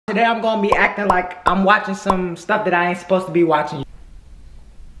Today I'm gonna be acting like I'm watching some stuff that I ain't supposed to be watching.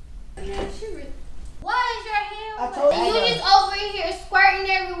 Why is your hair wet? I told you. You just over here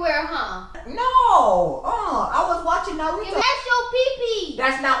squirting everywhere, huh? No, I was watching Naruto. That's your pee-pee.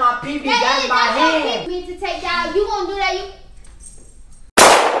 That's not my pee-pee, that's my hand. You need to take that. You gonna do that?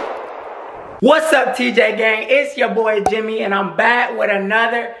 What's up, TJ gang? It's your boy Jimmie, and I'm back with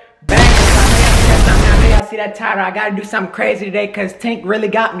another bang. I see that title. I gotta do something crazy today because Tink really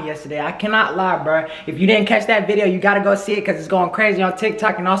got me yesterday. I cannot lie, bro. If you didn't catch that video, you gotta go see it because it's going crazy on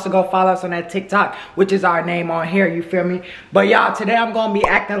TikTok, and also go follow us on that TikTok, which is our name on here, you feel me? But y'all, today I'm gonna be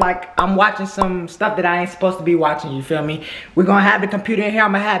acting like I'm watching some stuff that I ain't supposed to be watching, you feel me? We're gonna have the computer in here.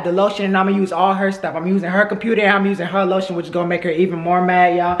 I'm gonna have the lotion, and I'm gonna use all her stuff. I'm using her computer, and I'm using her lotion, which is gonna make her even more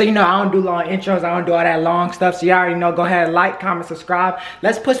mad, y'all. So you know, I don't do long intros. I don't do all that long stuff, so you already know. Go ahead, like, comment, subscribe.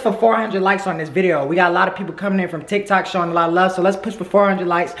 Let's push for 400 likes on this video. We got a lot of people coming in from TikTok showing a lot of love, so let's push for 400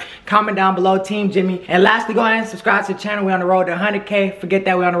 likes. Comment down below, Team Jimmie. And lastly, go ahead and subscribe to the channel. We're on the road to 100K. Forget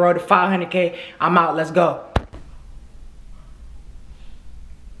that, we're on the road to 500K. I'm out. Let's go.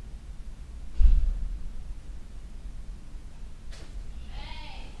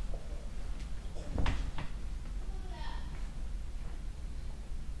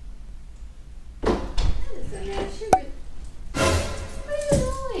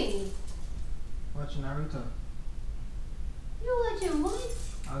 Watching Naruto. You watching what?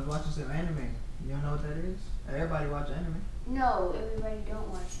 I was watching some anime. You don't know what that is? Everybody watch anime. No, everybody don't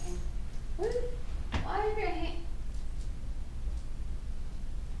watch anime. What? Why is your hand?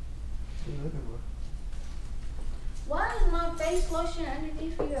 What are you looking for? Why is my face lotion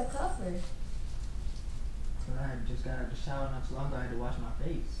underneath your cover? So I just got out of the shower not too long ago. I had to wash my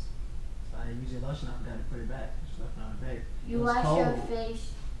face. So I used your lotion. I forgot to put it back. Just left it on the bed. You wash your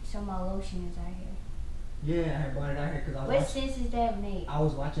face, so my lotion is out here. Yeah, I had brought it out here because I was What sense is that make? I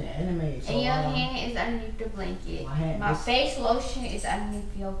was watching anime. So, And your hand is underneath the blanket. My face lotion is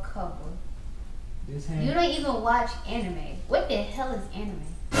underneath your cover. This hand. You don't even watch anime. What the hell is anime?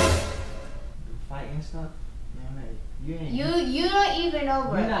 Fighting stuff. You ain't. You don't even know,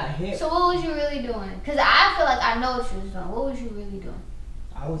 bro. You're not hip. So what was you really doing? Cause I feel like I know what you was doing. What was you really doing?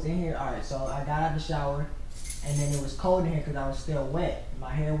 I was in here. Alright, so I got out of the shower, and then it was cold in here because I was still wet. My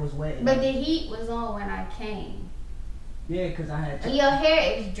hair was wet. But the heat was on when I came. Yeah, because I had. And your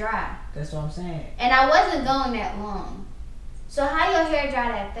hair is dry. That's what I'm saying. And I wasn't going that long. So how your hair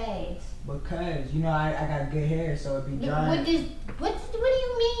dry that fast? Because you know I got good hair, so it be drying. What do you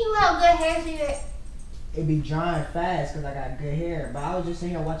mean you have good hair? So you're... It be drying fast because I got good hair. But I was just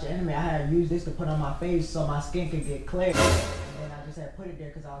sitting here watching anime. I had to use this to put on my face so my skin could get clear. And then I just had put it there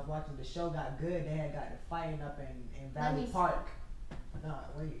because I was watching the show got good. They had got the fighting up in Valley Park. No,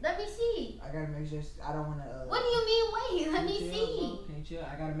 wait. Let me see. I gotta make sure. I don't wanna. What do you mean? Wait, let me see. Can you chill?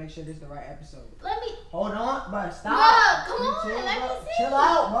 I gotta make sure this is the right episode. Let me. Hold on, bro. Stop. Bro, come on. Chill, Let me see. Chill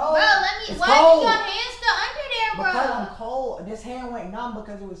out, bro. Bro, let me. It's Why cold. is your hand still under there, bro? Because I'm cold. This hand went numb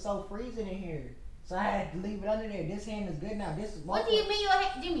because it was so freezing in here. So I had to leave it under there. This hand is good now. This is. What do you mean your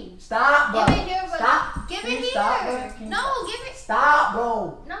hand, Jimmie? Stop, bro. Give it here, bro. Stop. Give Can it you here. Stop, bro? No, give it. Stop,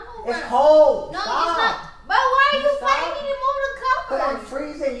 bro. No, bro. It's cold. No, Stop. it's not. Bro, why are you Stop. fighting me to move the Because I'm cover?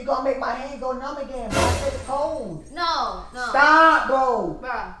 freezing. You gonna make my hand go numb again. Bro. I said it's cold. No. Stop, bro.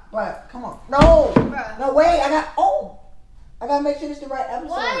 Bro. But come on. No. Bruh. No, wait. I gotta make sure this is the right episode.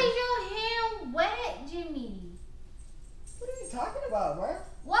 Why is your hand wet, Jimmie? What are you talking about, bro?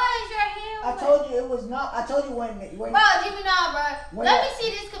 Why is your hand I wet? told you it was not. I told you when. Bro, Jimmie, nah, bro. Let me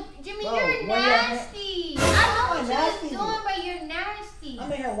see this. Jimmie, Bro, you're when nasty. I know what you nasty? was doing, but you're nasty.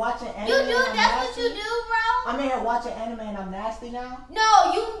 I'm in here watching anime. You do? and I'm That's nasty? what you do, bro? I'm in here watching anime and I'm nasty now.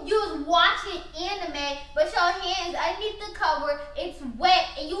 No, you was watching anime, but your hands underneath the cover, it's wet,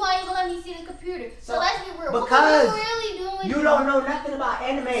 and you won't even let me see the computer. So let's be real. Because what were you really doing? You don't know nothing about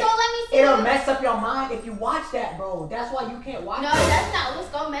anime. So let me see. It'll mess up your mind if you watch that, bro. That's why you can't watch No, it. that's not what's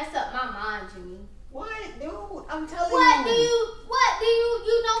gonna mess up my mind, Jimmie. What, dude? I'm telling you. What do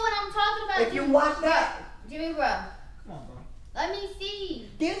you know what I'm talking about? If you watch that. Jimmie, bro. Come on, bro. Let me see.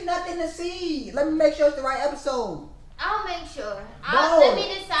 There's nothing to see. Let me make sure it's the right episode. I'll make sure. Bro, Let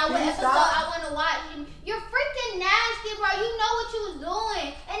me decide what can you episode stop? I want to watch. You're freaking nasty, bro. You know what you was doing.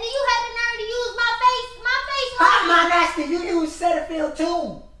 And then you had the nerve to use my face. How am I nasty? You use Cetaphil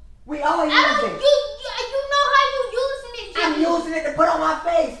too. We all use it. You know how you using it, I'm Jimmie. using it to put on my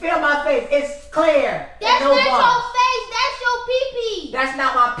face. Feel my face. It's clear. That's no not your bumps. face. That's your pee-pee. That's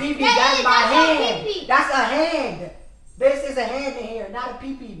not my pee-pee. That That's is, my that's your hand. pee-pee. That's a hand. This is a hand in here, not a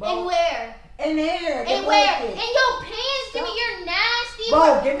pee-pee, bro. And where? In here. And where? In your pants, Jimmie. You're nasty.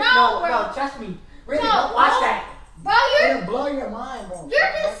 Bro, give me no, bro. no, trust me. Really, No, don't watch bro. that. Bro, you're It'll blow your mind, bro.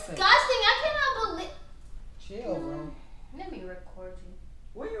 disgusting.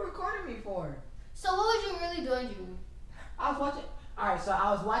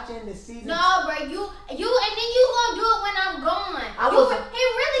 watching the season. No, bro, you, and then you gonna do it when I'm gone. He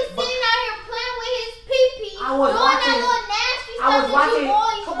really sitting out here playing with his pee-pee. I was doing watching. that little nasty I stuff was that watching. you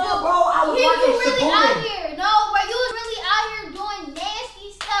boys Come do. on, bro. I was You watching really out Shippuden. here. No, bro, you was really out here doing nasty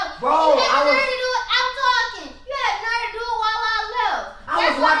stuff. Bro, you had I the was. nerve to do it. I'm talking. You had the nerve to do it while I left. I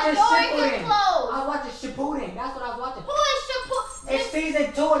was watching That's why the door Shippuden. is closed. I was watching Shippuden. That's what I was watching. Who is Shippuden? It's season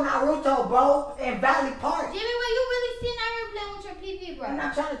 2 of Naruto, bro, in Valley Park. Jimmy, bro, you really sitting out here playing with your pee-pee, bro. I'm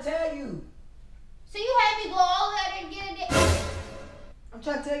not trying to tell you. So you had me go all the way out there and get it. I'm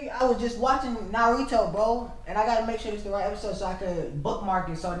trying to tell you, I was just watching Naruto, bro, and I gotta make sure it's the right episode so I could bookmark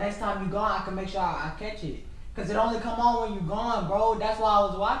it. So next time you gone, I can make sure I catch it. Cause it only come on when you gone, bro. That's why I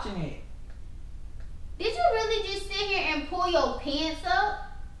was watching it. Did you really just sit here and pull your pants up?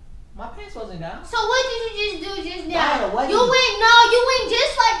 My pants wasn't down. So what did you just do just I had a now? wedgie. You went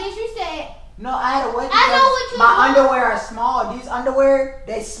just like this. You said, No, I had a wedgie. I know what you My want. underwear are small. These underwear,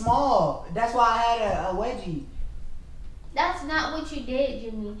 they small. That's why I had a wedgie. that's not what you did,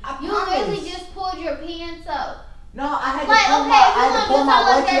 Jimmy. I You promise. really just pulled your pants up. No, I had to Like, pull okay, my, if I you had to want pull to my tell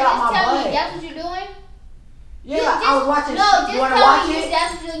us wedgie that, out just my tell me. butt. That's what you're doing? Yeah, I was watching. No, just you wanna tell watch me it?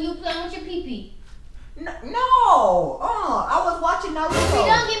 that's what you playing with your pee-pee. No, I was watching Naruto. If you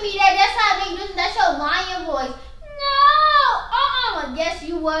don't give me that, that's how they do. That's your lion voice. No, yes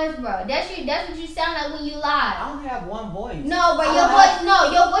you was, bro. That's what you sound like when you lie. I don't have one voice. No, but your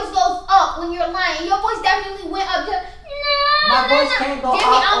voice goes up when you're lying. Your voice definitely went up to My voice can't go Jimmy,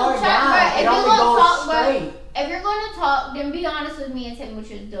 up I'm or trying, down. bro, It if you're only gonna goes talk, bro, straight. if you're gonna talk, then be honest with me and tell me what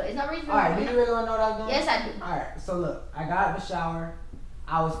you're doing. It's not reason. Alright, do you really want to know what I was doing? Yes, I do. Alright, so look, I got out of the shower.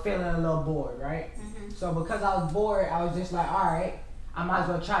 I was feeling a little bored, right? So because I was bored, I was just like, alright, I might as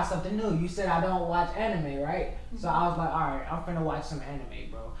well try something new. You said I don't watch anime, right? So I was like, alright, I'm finna watch some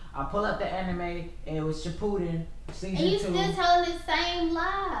anime, bro. I pull up the anime, and it was Shippuden, season 2. And you still telling the same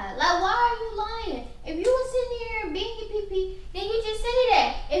lie. Like, why are you lying? If you was sitting here being your pee-pee, then you just say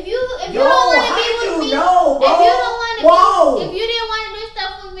that. If you don't want to be with me, know, bro? if you don't want to Whoa. be, if you didn't want to do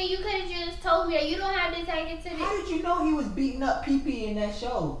stuff with me, you could have just told me that. You don't have to take it to the. How did you know he was beating up Pee-Pee in that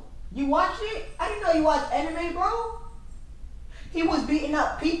show? You watched it? I didn't know you watched anime, bro. He was beating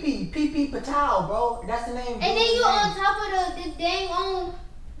up Pee-Pee Patel, bro. That's the name. And then you on top of the dang on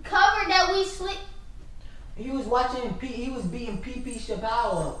cover that we slick. He was watching. He was beating Pee-Pee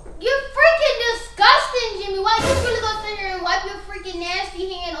Chappelle up. You're freaking disgusting, Jimmy. Why you really gonna sit here and wipe your freaking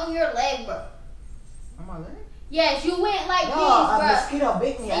nasty hand on your leg, bro? On my leg? Yes, you went like No, this, a bro. mosquito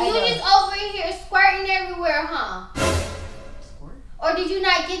bit me. And you just over here squirting everywhere, huh? Squirt? Or did you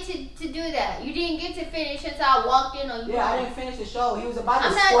not get to do that? You didn't get to finish until I walked in on you. Yeah, I didn't finish the show. He was about to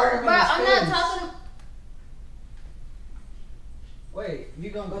I'm squirt him not, bro. in his I'm face. not talking. Wait, you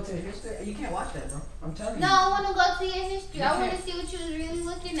gonna go to the history? You can't watch that, bro. I'm telling you. No, I want to go to your history. You I want to can't. see what you was really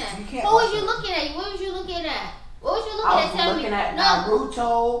looking at. You can't What was watch you it. looking at? What was you looking at? What was you looking I at? was Tell looking me. at No.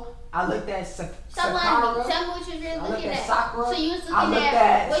 Naruto. I looked at Stop Sakura. lying to me. Tell me what you was really I looked looking at at. Sakura. So you was I looking looked at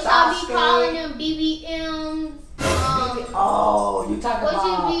at what y'all be Sasuke. calling them BBMs. Oh, you talking What you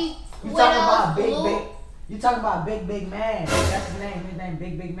about? be? You what talking else? about Blue? big? You talking about big man? That's his name. His name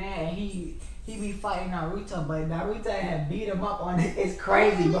Big Man. And he be fighting Naruto, but Naruto had beat him up on it. It's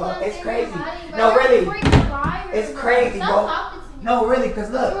crazy, bro. It's crazy. No, really. It's crazy, bro. No, really, cause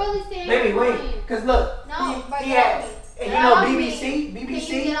look, baby, wait, cause look, No, he had, and you know BBC, Can you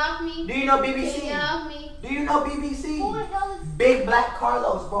get off me? Do you know Can you BBC? get off me? Do you know Who the BBC? hell is? Big Black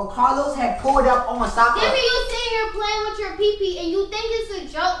Carlos, bro. Carlos had pulled up on Sakura. Jimmy, you sitting here playing with your pee-pee and you think it's a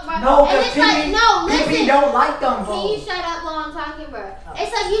joke, bro. No, and cause it's like, no, PP listen. don't like them, bro. Can you shut up while I'm talking, bro?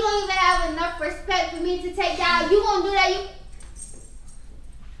 It's like you don't even have enough respect for me to take down. You gonna do that? You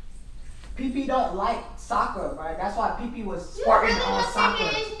PP don't like Sakura, bro. That's why PP was You squirting really on gonna sit Sakura.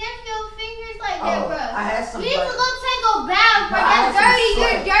 there and sniff your fingers like that, Oh, bro? I had some. You need to like- go take a bath, bro. No, I That's had some dirty. You're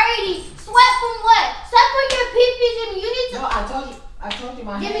sweat. dirty. Sweat from what? Sweat from your pee-pee, Jimmy. You need to. No, I told you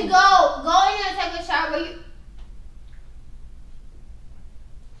my Jimmy, hand. go in there and take a shower, bro.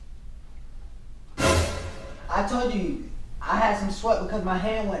 I told you I had some sweat because my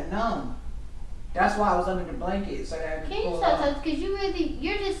hand went numb. That's why I was under the blanket so that I could Can you pull stop it talking? Because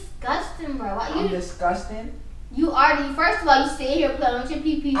you're disgusting, bro. Why, I'm disgusting. you already, first of all, you sit here playing with your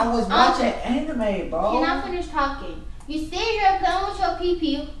pee-pee. I was watching anime, bro. Can I finish talking? You sit here playing with your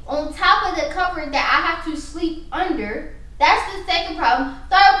pee-pee on top of the cover that I have to sleep under. That's the second problem.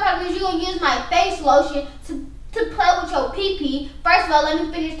 Third problem is you're going to use my face lotion to play with your pee-pee. First of all, let me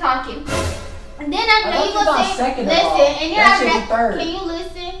finish talking. And then after that, you going to say, listen. And then after that, can you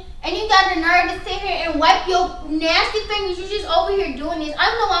listen? And you got the nerve to sit here and wipe your nasty fingers. You just over here doing this. I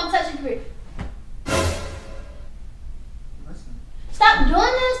don't know why I'm touching here. Stop doing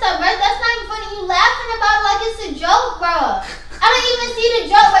this stuff, bro. That's not even funny. You laughing about it like it's a joke, bro. I don't even see the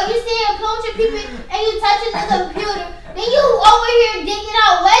joke, but you see it playing with your people and you touching the computer. Then you over here digging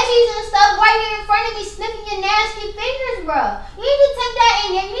out wedgies and stuff right here in front of me, sniffing your nasty fingers, bro. You need to take that in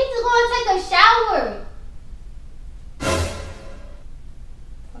there. You need to go and take a shower.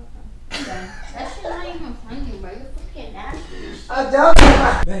 That shit not even funny, bro. You're fucking nasty. I'm joking.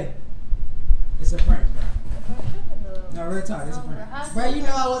 Babe, it's a prank, bro. No, real talk, it's a prank. Bro, you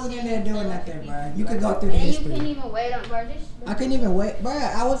know I wasn't in there doing nothing, bro. You could go through the And you history. couldn't even wait on, bro. I couldn't even wait, bro.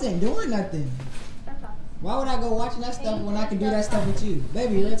 I wasn't doing nothing. Why would I go watching that stuff when I can do that stuff with you?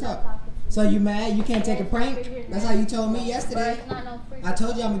 Baby, real talk. So you mad? You can't take a prank? That's how you told me yesterday. I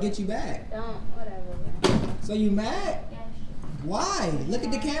told you I'm gonna get you back. Don't, whatever. So you mad? Why? Look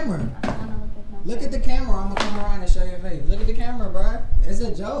at the camera. I don't wanna Look at the camera. I'm gonna come around and show your face. Look at the camera, bro. It's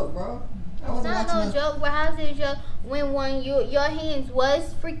a joke, bro. It's not no joke, but how's it a joke when your hands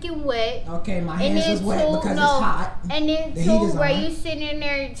was freaking wet? Okay, my hands was wet because it's hot. And then two, where you sitting in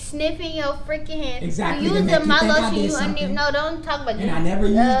there sniffing your freaking hands. Exactly. You using my lotion. No, don't talk about that. And I never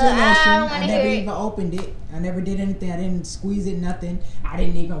used your lotion. I never even opened it. I never did anything. I didn't squeeze it, nothing. I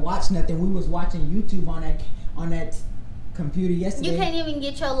didn't even watch nothing. We was watching YouTube on that computer yesterday. You can't even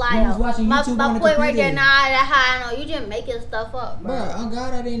get your lie out. My point right there, nah, that how I know. You just making stuff up, bro. Bro, on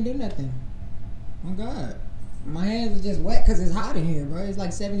God, I didn't do nothing. On God. My hands was just wet because it's hot in here, bro. It's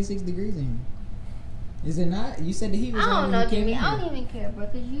like 76 degrees in here. Is it not? You said the heat was on. I don't know, Jimmie. I don't even care, bro.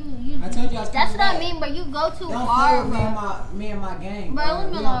 Cause you I told you I was that's what back. I mean, bro. You go too don't far, play with bro. me and my gang. Bro, leave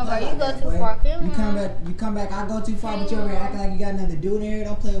me alone, bro. You go too far. You come back. I go too far, but you over here acting like you got nothing to do in here.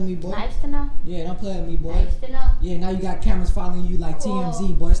 Don't play with me, boy. Nice to know. Yeah, don't play with me, boy. Nice to know. Yeah, now you got cameras following you like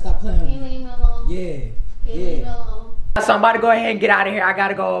TMZ, boy. Stop playing with me. Leave me alone. Yeah. Leave me alone. So I'm about to go ahead and get out of here. I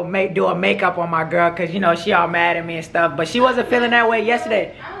gotta go do a makeup on my girl, cause you know she all mad at me and stuff. But she wasn't feeling that way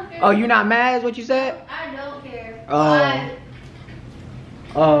yesterday. I don't care. Oh, you not mad? Is what you said? I don't care. I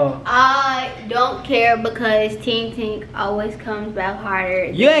don't care because Tink always comes back harder.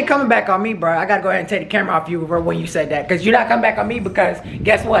 You ain't coming back on me, bro. I gotta go ahead and take the camera off you when you said that, cause you're not coming back on me because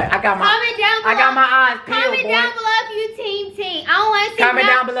guess what? I got my eyes peeled, Comment boy. down below if you Tink. I don't want to see Comment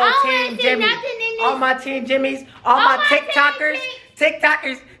down below, Team Jimmie. nothing in this. All my Team Jimmies, all my my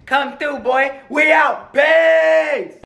TikTokers, come through, boy. We out. Peace.